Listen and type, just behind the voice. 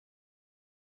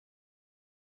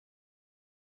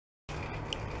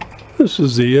This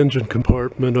is the engine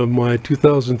compartment of my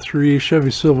 2003 Chevy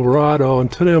Silverado,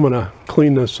 and today I'm going to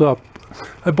clean this up.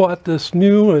 I bought this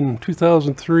new in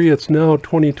 2003. It's now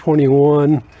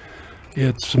 2021.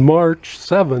 It's March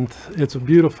 7th. It's a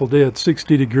beautiful day. It's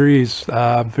 60 degrees.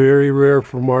 Very rare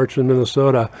for March in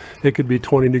Minnesota. It could be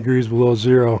 20 degrees below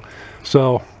zero.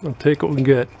 So I'll take what we can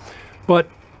get. But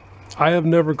I have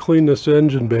never cleaned this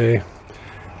engine bay,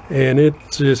 and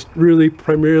it's just really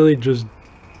primarily just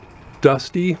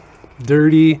dusty,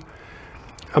 dirty.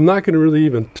 I'm not going to really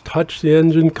even touch the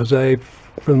engine because I,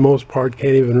 for the most part,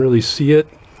 can't even really see it.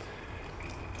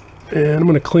 And I'm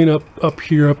going to clean up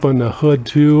here up on the hood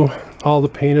too, all the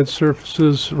painted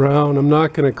surfaces around. I'm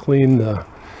not going to clean the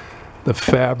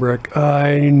fabric.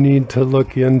 I need to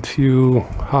look into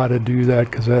how to do that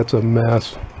because that's a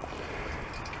mess.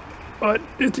 But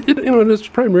it's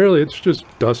primarily, it's just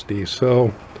dusty, so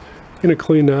I'm going to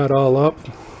clean that all up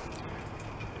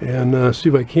and see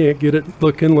if I can't get it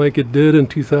looking like it did in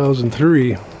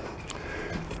 2003.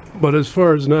 But as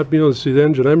far as not being able to see the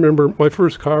engine, I remember my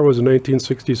first car was a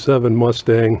 1967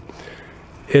 Mustang,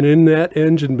 and in that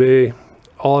engine bay,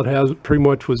 all it has pretty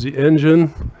much was the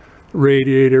engine,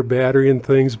 radiator, battery, and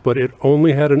things, but it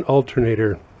only had an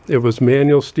alternator. It was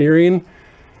manual steering,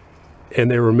 and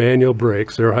they were manual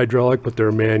brakes. They were hydraulic, but they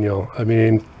were manual. I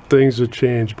mean, things have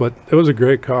changed, but it was a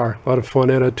great car. A lot of fun.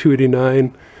 It had a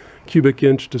 289 cubic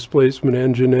inch displacement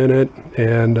engine in it,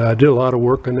 and I did a lot of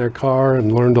work on that car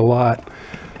and learned a lot.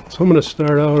 So I'm going to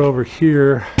start out over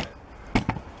here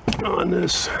on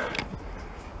this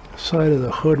side of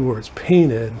the hood where it's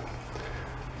painted,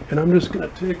 and I'm just going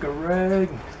to take a rag,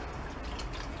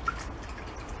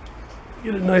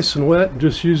 get it nice and wet,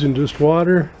 just using just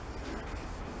water.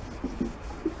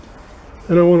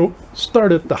 And I want to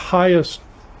start at the highest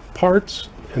parts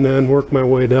and then work my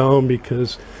way down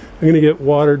because I'm going to get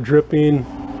water dripping,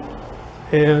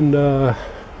 and I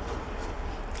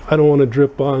don't want to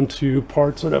drip onto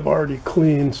parts that I've already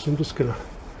cleaned. So I'm just going to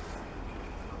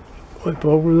wipe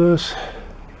over this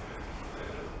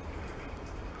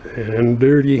and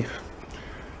dirty,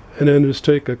 and then just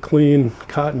take a clean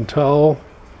cotton towel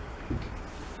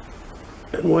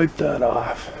and wipe that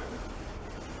off.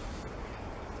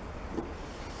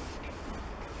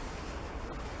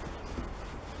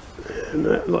 And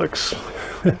that looks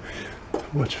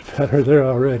much better there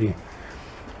already.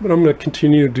 But I'm going to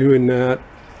continue doing that.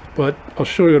 But I'll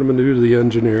show you what I'm going to do to the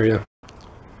engine area.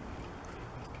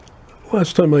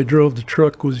 Last time I drove the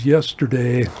truck was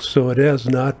yesterday, so it has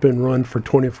not been run for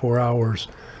 24 hours.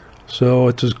 So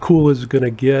it's as cool as it's going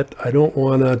to get. I don't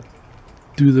want to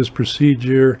do this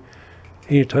procedure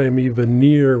anytime even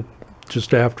near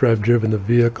just after I've driven the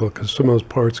vehicle, because some of those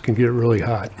parts can get really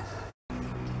hot.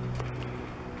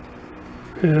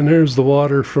 And there's the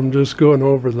water from just going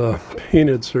over the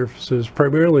painted surfaces,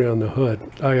 primarily on the hood.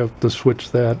 I have to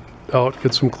switch that out,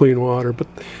 get some clean water. But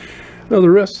now the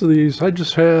rest of these, I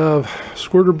just have a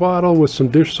squirter bottle with some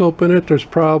dish soap in it. There's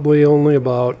probably only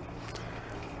about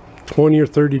 20 or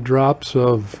 30 drops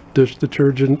of dish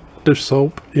detergent, dish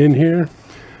soap in here.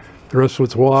 The rest of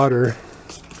it's water.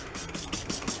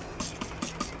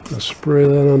 I'll spray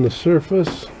that on the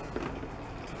surface.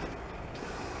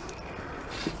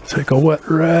 Take a wet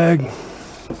rag.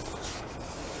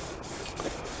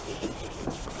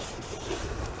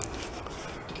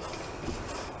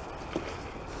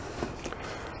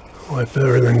 Wipe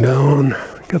everything down.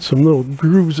 Got some little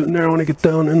grooves in there. I want to get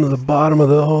down into the bottom of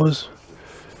those.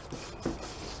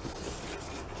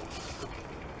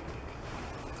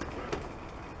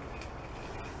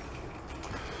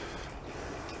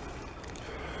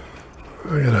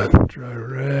 I got a dry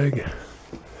rag.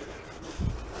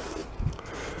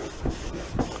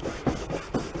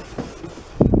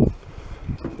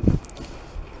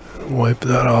 Wipe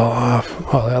that all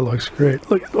off. Oh, that looks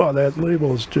great. Look, oh, that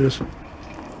label is just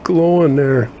glowing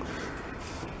there.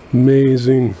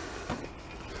 Amazing.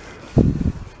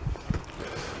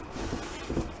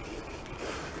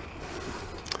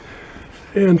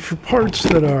 And for parts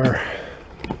that are,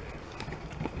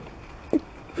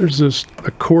 there's this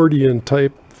accordion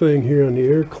type thing here on the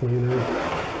air cleaner.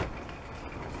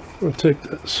 I'm going to take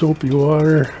that soapy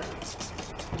water,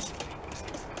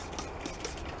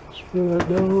 spray that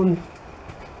down.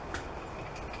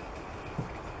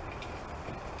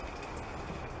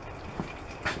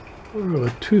 I have a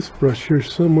toothbrush here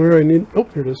somewhere. I need, oh,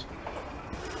 here it is.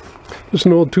 Just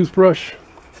an old toothbrush.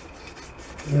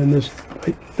 And this,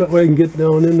 that way I can get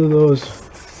down into those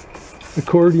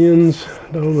accordions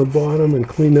down the bottom and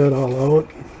clean that all out.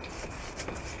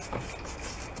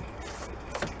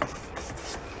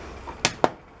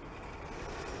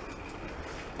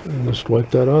 And just wipe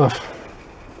that off.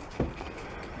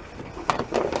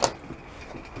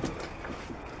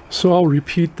 So I'll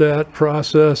repeat that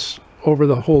process over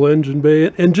the whole engine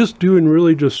bay, and just doing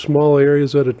really just small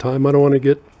areas at a time. I don't want to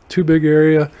get too big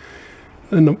area,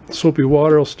 and the soapy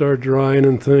water will start drying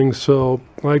and things. So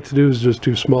what I like to do is just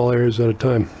do small areas at a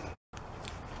time.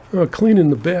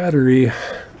 Cleaning the battery,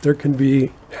 there can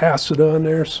be acid on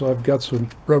there, so I've got some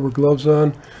rubber gloves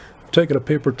on. I've taken a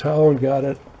paper towel and got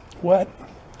it wet.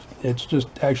 It's just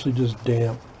actually just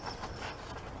damp.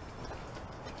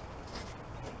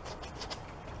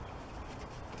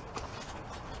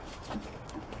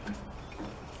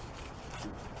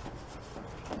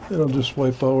 And I'll just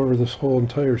wipe over this whole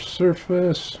entire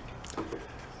surface.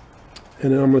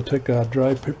 And then I'm going to take a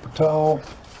dry paper towel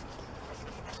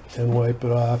and wipe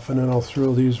it off. And then I'll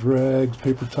throw these rags,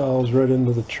 paper towels, right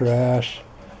into the trash.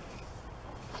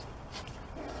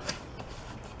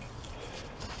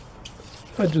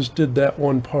 I just did that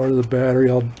one part of the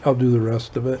battery. I'll do the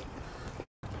rest of it.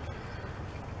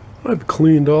 I've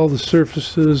cleaned all the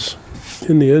surfaces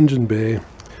in the engine bay,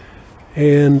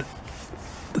 and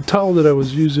the towel that I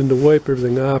was using to wipe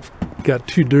everything off got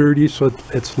too dirty, so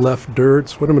it's left dirt.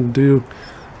 So what I'm going to do,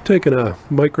 taking a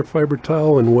microfiber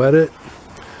towel and wet it.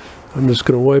 I'm just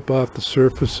going to wipe off the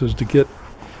surfaces to get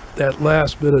that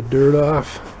last bit of dirt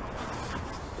off.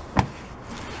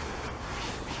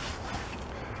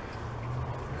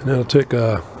 And then I'll take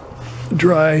a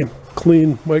dry,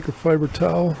 clean microfiber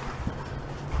towel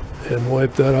and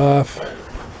wipe that off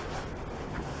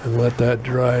and let that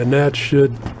dry, and that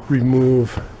should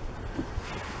remove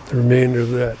the remainder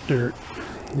of that dirt.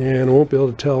 And I won't be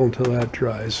able to tell until that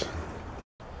dries.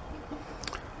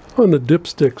 On the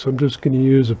dipsticks, I'm just going to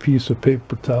use a piece of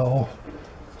paper towel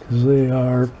because they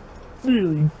are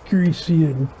really greasy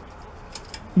and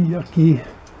yucky,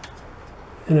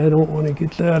 and I don't want to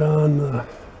get that on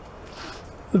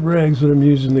the rags that I'm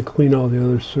using to clean all the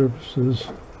other surfaces.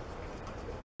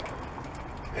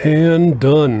 And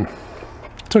done.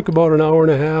 Took about an hour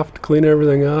and a half to clean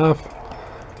everything off.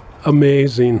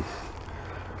 Amazing.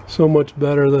 So much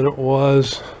better than it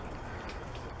was.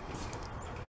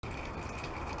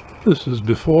 This is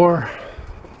before.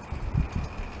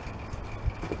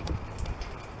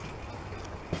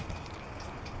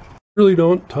 Really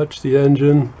don't touch the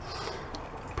engine.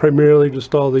 Primarily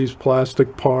just all these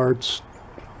plastic parts,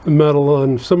 the metal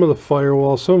on some of the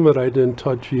firewall, some of it I didn't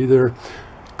touch either.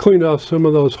 Cleaned off some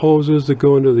of those hoses that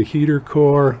go into the heater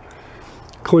core.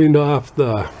 Cleaned off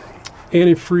the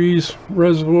antifreeze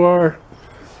reservoir.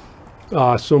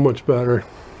 So much better.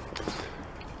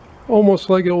 Almost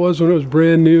like it was when it was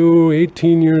brand new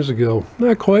 18 years ago.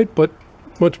 Not quite, but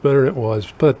much better than it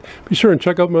was. But be sure and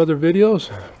check out my other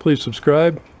videos. Please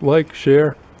subscribe, like,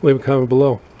 share, leave a comment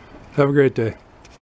below. Have a great day.